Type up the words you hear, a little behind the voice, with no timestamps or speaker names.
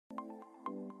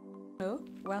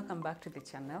Welcome back to the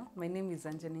channel. My name is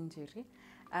Njeri.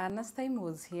 Last time I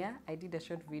was here, I did a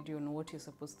short video on what you're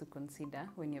supposed to consider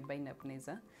when you're buying a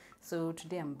blazer. So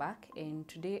today I'm back, and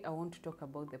today I want to talk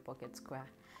about the pocket square.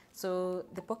 So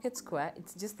the pocket square,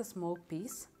 it's just a small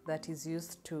piece that is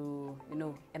used to,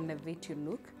 elevate your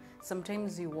look.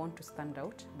 Sometimes you want to stand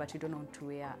out, but you don't want to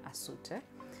wear a suit.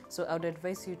 So I would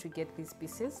advise you to get these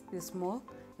pieces. They're small,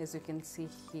 as you can see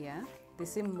here. They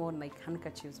seem more like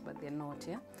handkerchiefs, but they're not,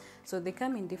 yeah? So they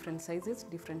come in different sizes,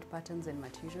 different patterns and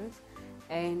materials.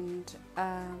 And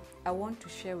I want to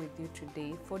share with you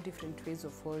today 4 different ways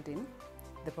of folding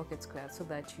the pocket square so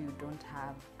that you don't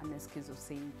have an excuse of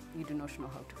saying you do not know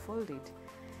how to fold it.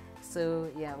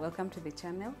 So yeah, welcome to the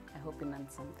channel. I hope you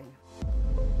learned something.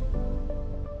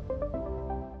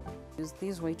 Use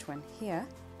this white one here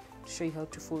to show you how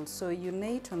to fold. So you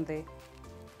lay it on the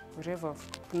whatever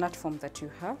platform that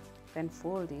you have, then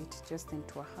fold it just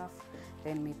into a half,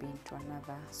 then maybe into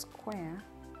another square,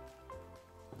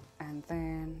 and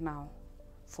then now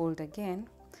fold again.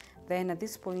 Then at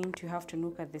this point you have to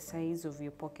look at the size of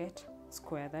your pocket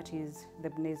square, that is the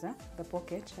blazer, the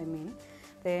pocket I mean,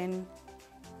 then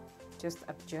just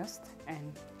adjust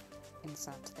and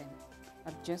insert, then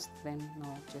adjust, then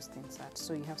no, just insert.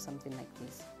 So you have something like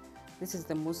this. This is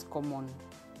the most common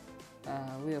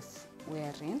way of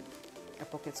wearing a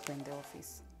pocket square in the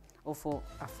office or for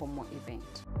a formal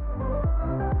event.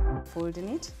 Folding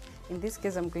it. In this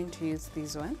case, I'm going to use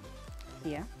this one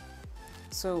here.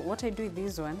 So what I do with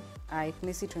this one, I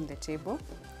place it on the table.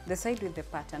 The side with the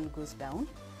pattern goes down.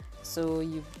 So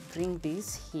you bring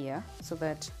this here so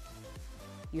that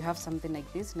you have something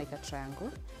like this, like a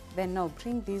triangle. Then now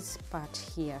bring this part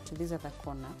here to this other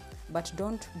corner, but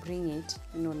don't bring it,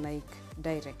 like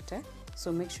direct.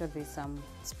 So make sure there's some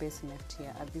space left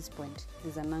here. At this point,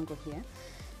 there's an angle here.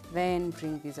 Then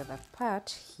bring this other part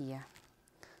here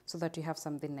so that you have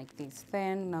something like this.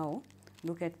 Then now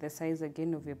look at the size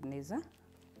again of your blazer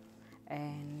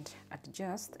and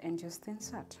adjust and just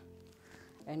insert.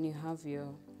 And you have your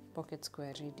pocket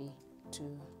square ready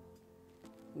to,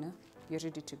 you're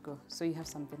ready to go. So you have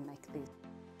something like this.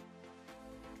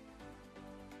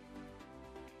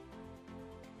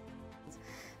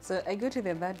 So I go to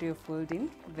the third way of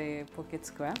folding the pocket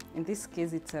square. In this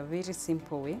case, it's a very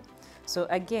simple way. So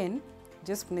again,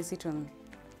 just place it on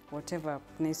whatever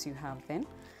place you have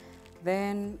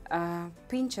then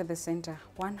pinch at the center,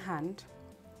 one hand,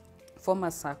 form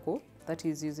a circle, that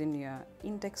is using your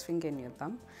index finger and your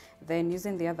thumb. Then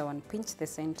using the other one, pinch the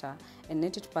center and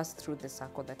let it pass through the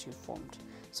circle that you formed.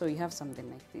 So you have something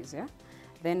like this, yeah?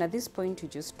 Then at this point, you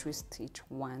just twist it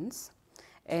once.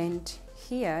 And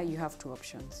here you have 2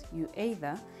 options. You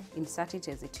either insert it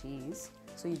as it is,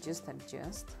 so you just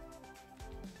adjust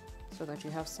so that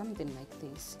you have something like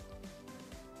this.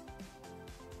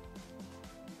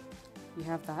 You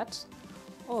have that.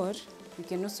 Or you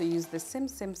can also use the same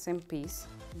piece,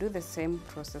 do the same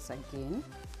process again,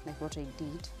 like what I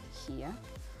did here.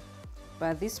 But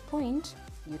at this point,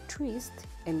 you twist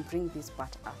and bring this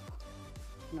part up,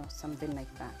 something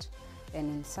like that, and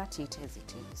insert it as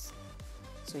it is.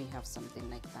 So you have something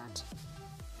like that.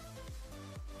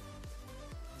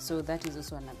 So that is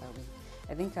also another way.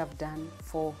 I think I've done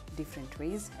 4 different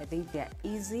ways. I think they're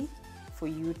easy for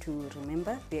you to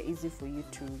remember. They're easy for you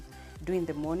to do in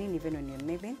the morning, even when you're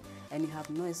leaving, and you have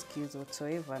no excuse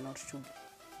whatsoever not to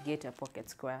get a pocket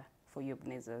square for your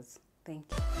blazers. Thank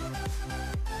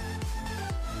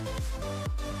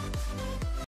you.